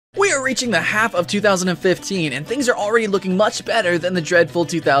are reaching the half of 2015, and things are already looking much better than the dreadful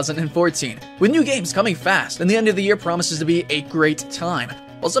 2014. With new games coming fast, and the end of the year promises to be a great time.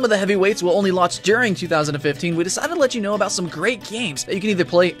 While some of the heavyweights will only launch during 2015, we decided to let you know about some great games that you can either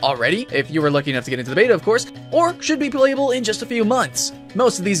play already, if you were lucky enough to get into the beta of course, or should be playable in just a few months.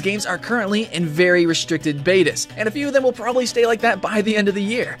 Most of these games are currently in very restricted betas, and a few of them will probably stay like that by the end of the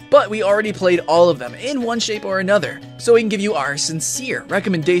year. But we already played all of them in one shape or another, so we can give you our sincere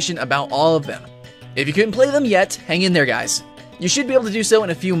recommendation about all of them. If you couldn't play them yet, hang in there guys. You should be able to do so in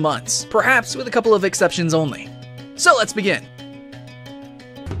a few months, perhaps with a couple of exceptions only. So let's begin.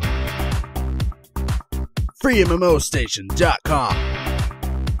 FreeMMOstation.com.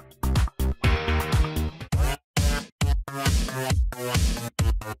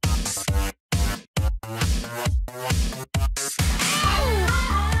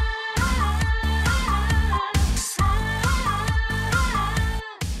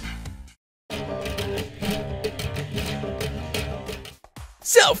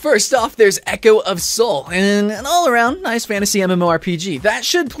 So first off, there's Echo of Soul, and an all-around nice fantasy MMORPG that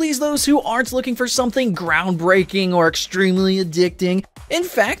should please those who aren't looking for something groundbreaking or extremely addicting. In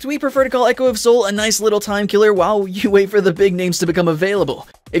fact, we prefer to call Echo of Soul a nice little time killer while you wait for the big names to become available.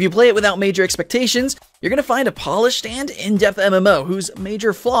 If you play it without major expectations, you're going to find a polished and in-depth MMO whose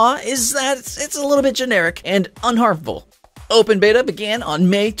major flaw is that it's a little bit generic and unharmful. Open beta began on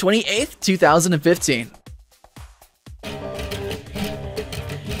May 28th, 2015.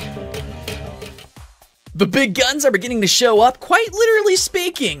 The big guns are beginning to show up, quite literally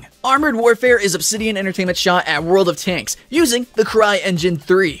speaking. Armored Warfare is Obsidian Entertainment's shot at World of Tanks, using the CryEngine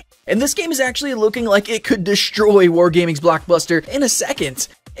 3. And this game is actually looking like it could destroy Wargaming's blockbuster in a second,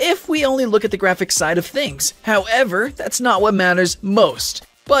 if we only look at the graphics side of things. However, that's not what matters most.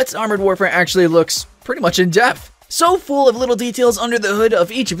 But Armored Warfare actually looks pretty much in depth, so full of little details under the hood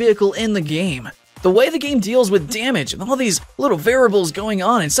of each vehicle in the game. The way the game deals with damage and all these little variables going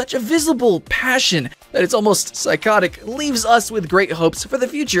on in such a visible passion that it's almost psychotic leaves us with great hopes for the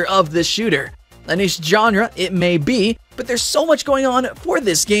future of this shooter. A niche genre it may be, but there's so much going on for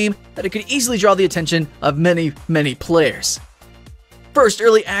this game that it could easily draw the attention of many players. First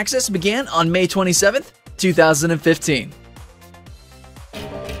early access began on May 27th, 2015.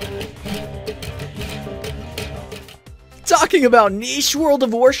 Talking about niche, World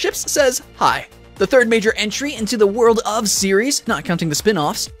of Warships says hi. The third major entry into the World of series, not counting the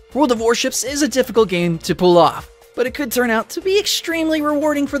spin-offs, World of Warships is a difficult game to pull off, but it could turn out to be extremely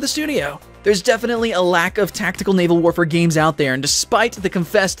rewarding for the studio. There's definitely a lack of tactical naval warfare games out there, and despite the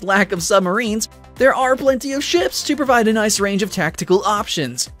confessed lack of submarines, there are plenty of ships to provide a nice range of tactical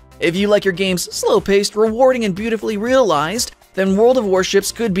options. If you like your games slow-paced, rewarding, and beautifully realized, then World of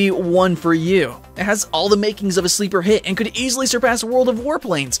Warships could be one for you. It has all the makings of a sleeper hit and could easily surpass World of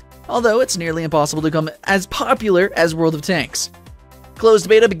Warplanes, although it's nearly impossible to become as popular as World of Tanks. Closed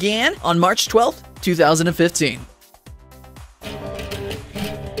beta began on March 12th, 2015.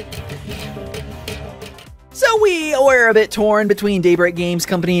 So we were a bit torn between Daybreak Games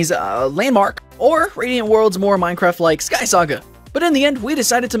Company's Landmark or Radiant Worlds' more Minecraft-like Sky Saga, but in the end we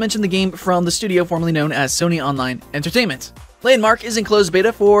decided to mention the game from the studio formerly known as Sony Online Entertainment. Landmark is in closed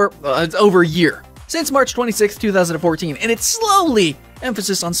beta for over a year, since March 26, 2014, and it's slowly,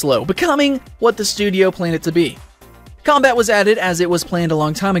 emphasis on slow, becoming what the studio planned it to be. Combat was added as it was planned a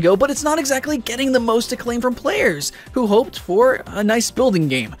long time ago, but it's not exactly getting the most acclaim from players who hoped for a nice building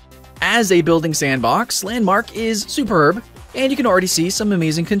game. As a building sandbox, Landmark is superb, and you can already see some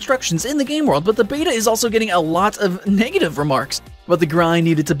amazing constructions in the game world, but the beta is also getting a lot of negative remarks about the grind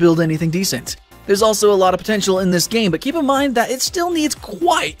needed to build anything decent. There's also a lot of potential in this game, but keep in mind that it still needs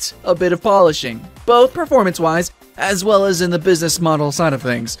quite a bit of polishing, both performance-wise as well as in the business model side of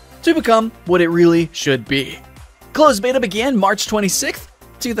things, to become what it really should be. Closed beta began March 26th,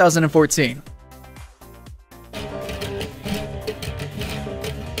 2014.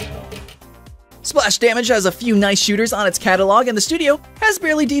 Splash Damage has a few nice shooters on its catalog, and the studio has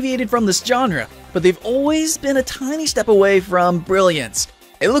barely deviated from this genre, but they've always been a tiny step away from brilliance.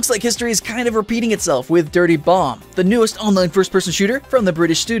 It looks like history is kind of repeating itself with Dirty Bomb, the newest online first-person shooter from the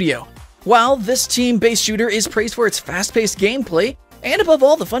British studio. While this team-based shooter is praised for its fast-paced gameplay, and above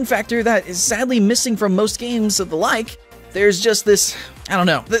all the fun factor that is sadly missing from most games of the like, there's just this, I don't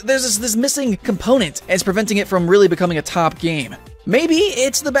know, there's this missing component and it's preventing it from really becoming a top game. Maybe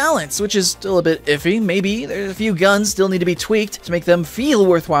it's the balance, which is still a bit iffy. Maybe there's a few guns still need to be tweaked to make them feel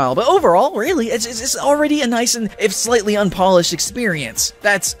worthwhile. But overall, really, it's already a nice and, if slightly unpolished, experience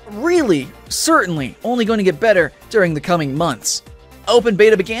that's really, certainly, only going to get better during the coming months. Open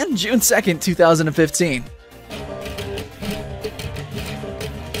beta began June 2nd, 2015.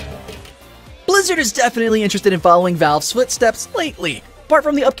 Blizzard is definitely interested in following Valve's footsteps lately. Apart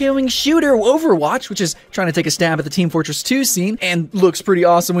from the upcoming shooter Overwatch, which is trying to take a stab at the Team Fortress 2 scene, and looks pretty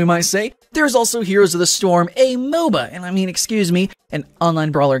awesome we might say, there's also Heroes of the Storm, a MOBA, and I mean, excuse me, an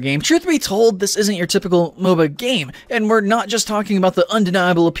online brawler game. Truth be told, this isn't your typical MOBA game, and we're not just talking about the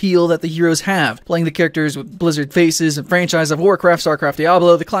undeniable appeal that the heroes have, playing the characters with Blizzard faces and franchise of Warcraft, StarCraft,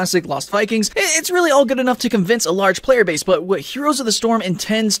 Diablo, the classic Lost Vikings. It's really all good enough to convince a large player base, but what Heroes of the Storm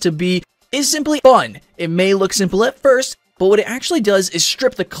intends to be is simply fun. It may look simple at first, but what it actually does is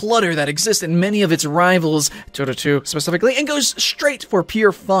strip the clutter that exists in many of its rivals, Dota 2 specifically, and goes straight for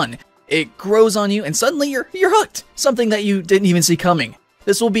pure fun. It grows on you, and suddenly you're hooked, something that you didn't even see coming.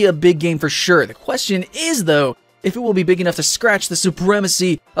 This will be a big game for sure. The question is, though, if it will be big enough to scratch the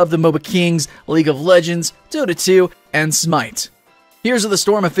supremacy of the MOBA Kings, League of Legends, Dota 2, and Smite. Heroes of the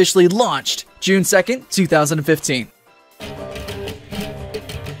Storm officially launched June 2nd, 2015.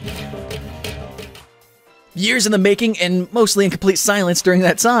 Years in the making and mostly in complete silence during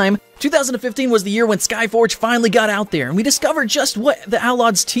that time, 2015 was the year when Skyforge finally got out there and we discovered just what the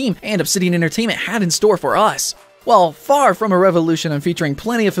Outlaws team and Obsidian Entertainment had in store for us. While far from a revolution and featuring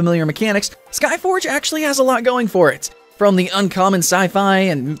plenty of familiar mechanics, Skyforge actually has a lot going for it. From the uncommon sci-fi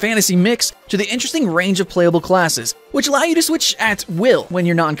and fantasy mix to the interesting range of playable classes, which allow you to switch at will when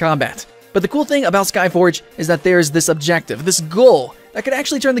you're not in combat. But the cool thing about Skyforge is that there's this objective, this goal, that could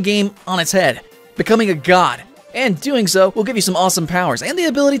actually turn the game on its head. Becoming a god, and doing so will give you some awesome powers and the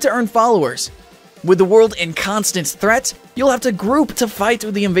ability to earn followers. With the world in constant threat, you'll have to group to fight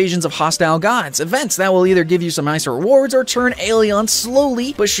with the invasions of hostile gods, events that will either give you some nice rewards or turn Aelion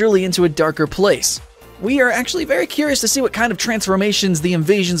slowly but surely into a darker place. We are actually very curious to see what kind of transformations the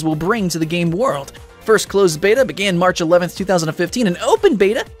invasions will bring to the game world. First closed beta began March 11th, 2015, and open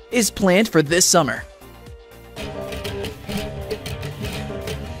beta is planned for this summer.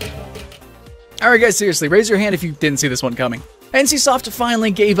 Alright guys, seriously, raise your hand if you didn't see this one coming. NCSoft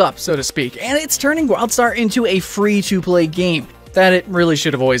finally gave up, so to speak, and it's turning Wildstar into a free-to-play game that it really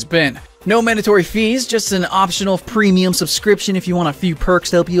should have always been. No mandatory fees, just an optional premium subscription if you want a few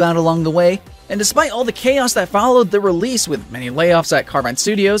perks to help you out along the way. And despite all the chaos that followed the release with many layoffs at Carbine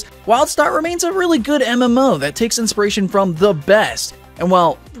Studios, Wildstar remains a really good MMO that takes inspiration from the best. And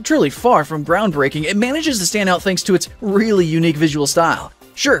while truly far from groundbreaking, it manages to stand out thanks to its really unique visual style.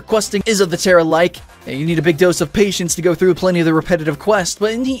 Sure, questing is of the Terra-like, and you need a big dose of patience to go through plenty of the repetitive quests,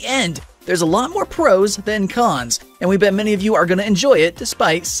 but in the end, there's a lot more pros than cons, and we bet many of you are going to enjoy it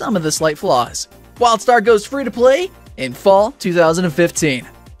despite some of the slight flaws. Wildstar goes free to play in fall 2015.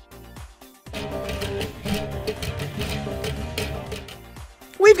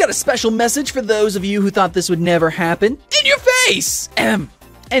 We've got a special message for those of you who thought this would never happen. In your face!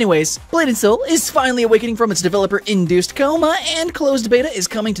 Anyways, Blade & Soul is finally awakening from its developer-induced coma, and closed beta is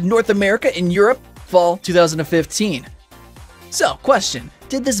coming to North America and Europe fall 2015. So, question.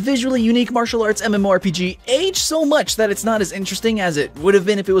 Did this visually unique martial arts MMORPG age so much that it's not as interesting as it would have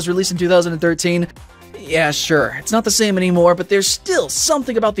been if it was released in 2013? Yeah, sure, it's not the same anymore, but there's still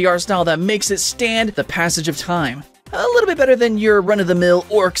something about the art style that makes it stand the passage of time. A little bit better than your run-of-the-mill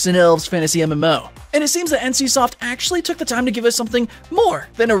Orcs and Elves fantasy MMO. And it seems that NCSoft actually took the time to give us something more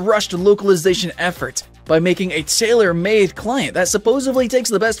than a rushed localization effort by making a tailor-made client that supposedly takes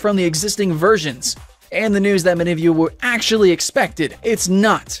the best from the existing versions. And the news that many of you were actually expected, it's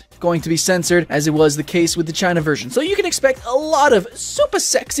not going to be censored as it was the case with the China version, so you can expect a lot of super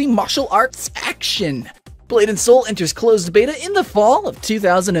sexy martial arts action. Blade & Soul enters closed beta in the fall of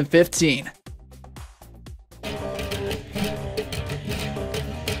 2015.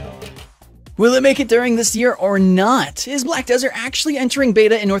 Will it make it during this year or not? Is Black Desert actually entering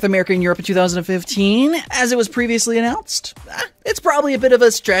beta in North America and Europe in 2015, as it was previously announced? It's probably a bit of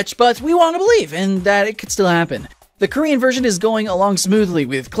a stretch, but we want to believe in that it could still happen. The Korean version is going along smoothly,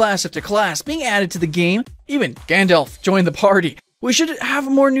 with class after class being added to the game. Even Gandalf joined the party. We should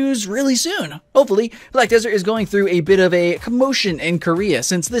have more news really soon. Hopefully, Black Desert is going through a bit of a commotion in Korea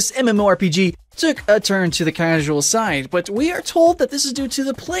since this MMORPG took a turn to the casual side, but we are told that this is due to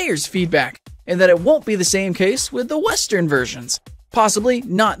the players' feedback, and that it won't be the same case with the Western versions. Possibly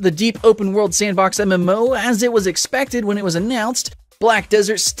not the deep open-world sandbox MMO as it was expected when it was announced, Black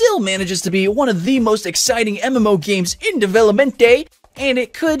Desert still manages to be one of the most exciting MMO games in development, and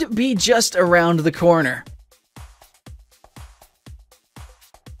it could be just around the corner.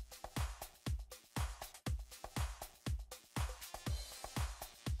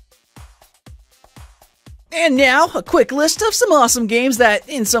 And now, a quick list of some awesome games that,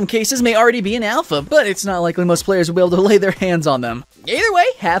 in some cases, may already be in alpha, but it's not likely most players will be able to lay their hands on them. Either way,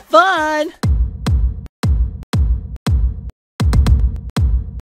 have fun!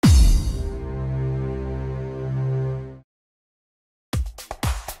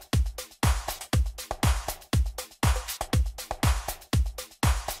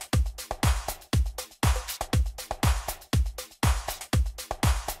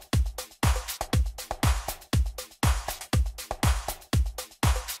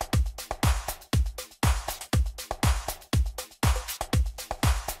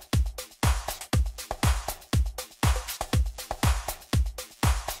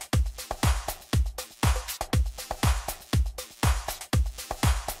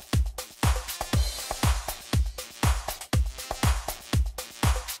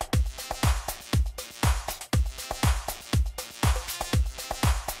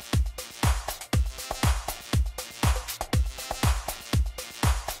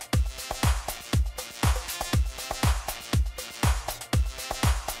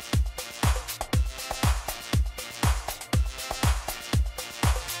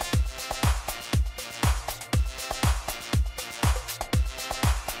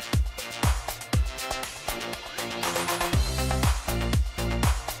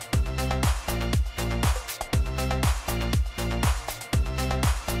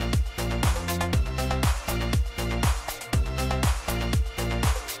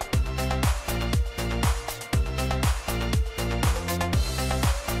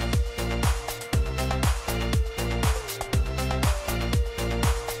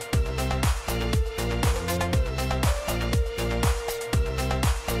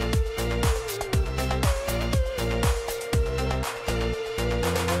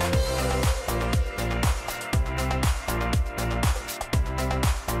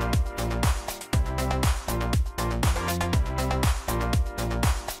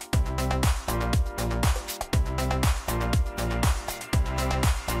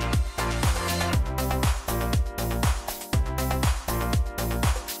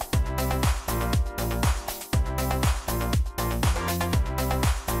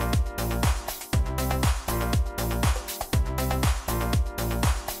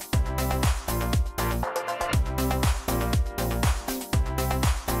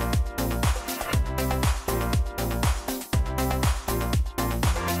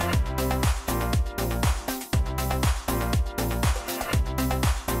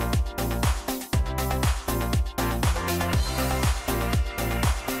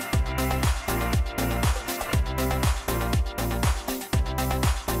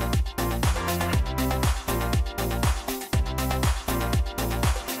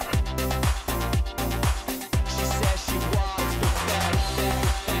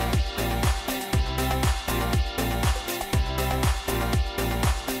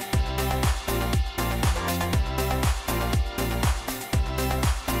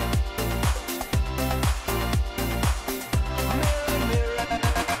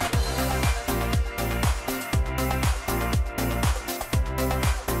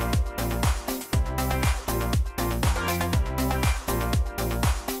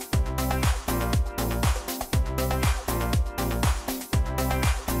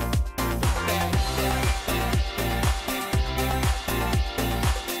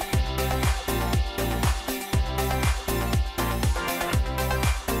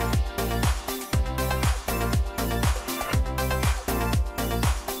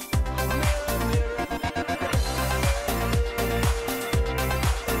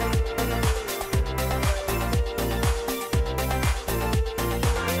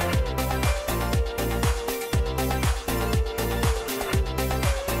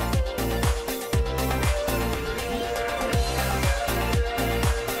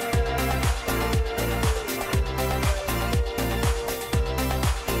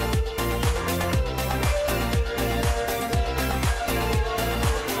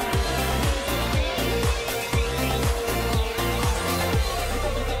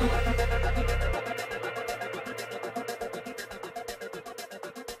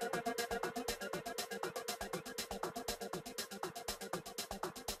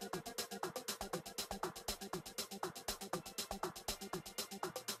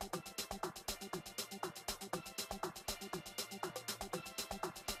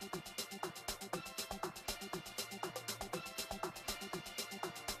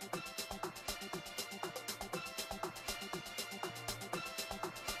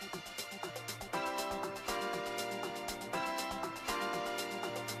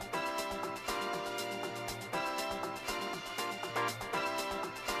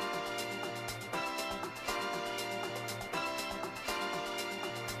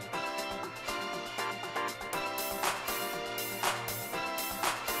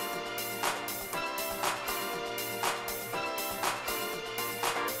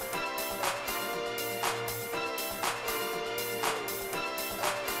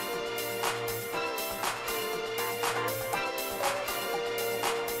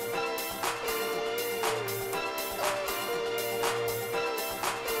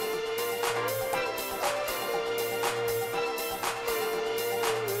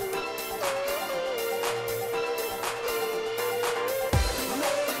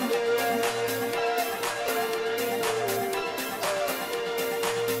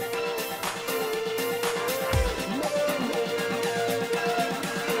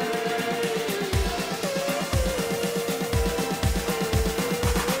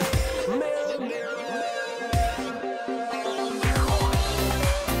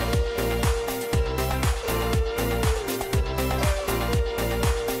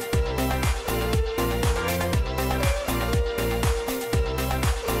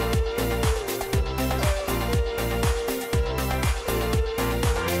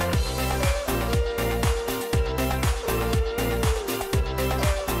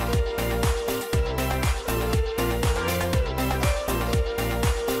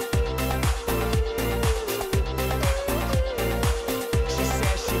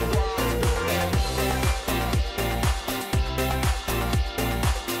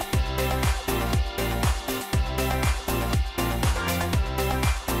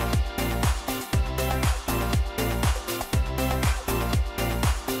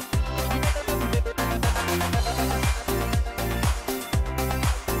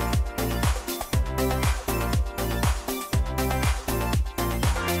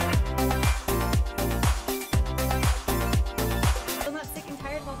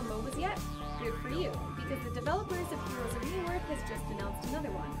 of all the MOBAs yet? Good for you, because the developers of Heroes of Newerth has just announced another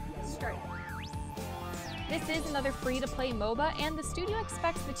one, Strike. This is another free-to-play MOBA, and the studio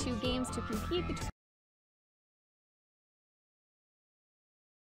expects the two games to compete between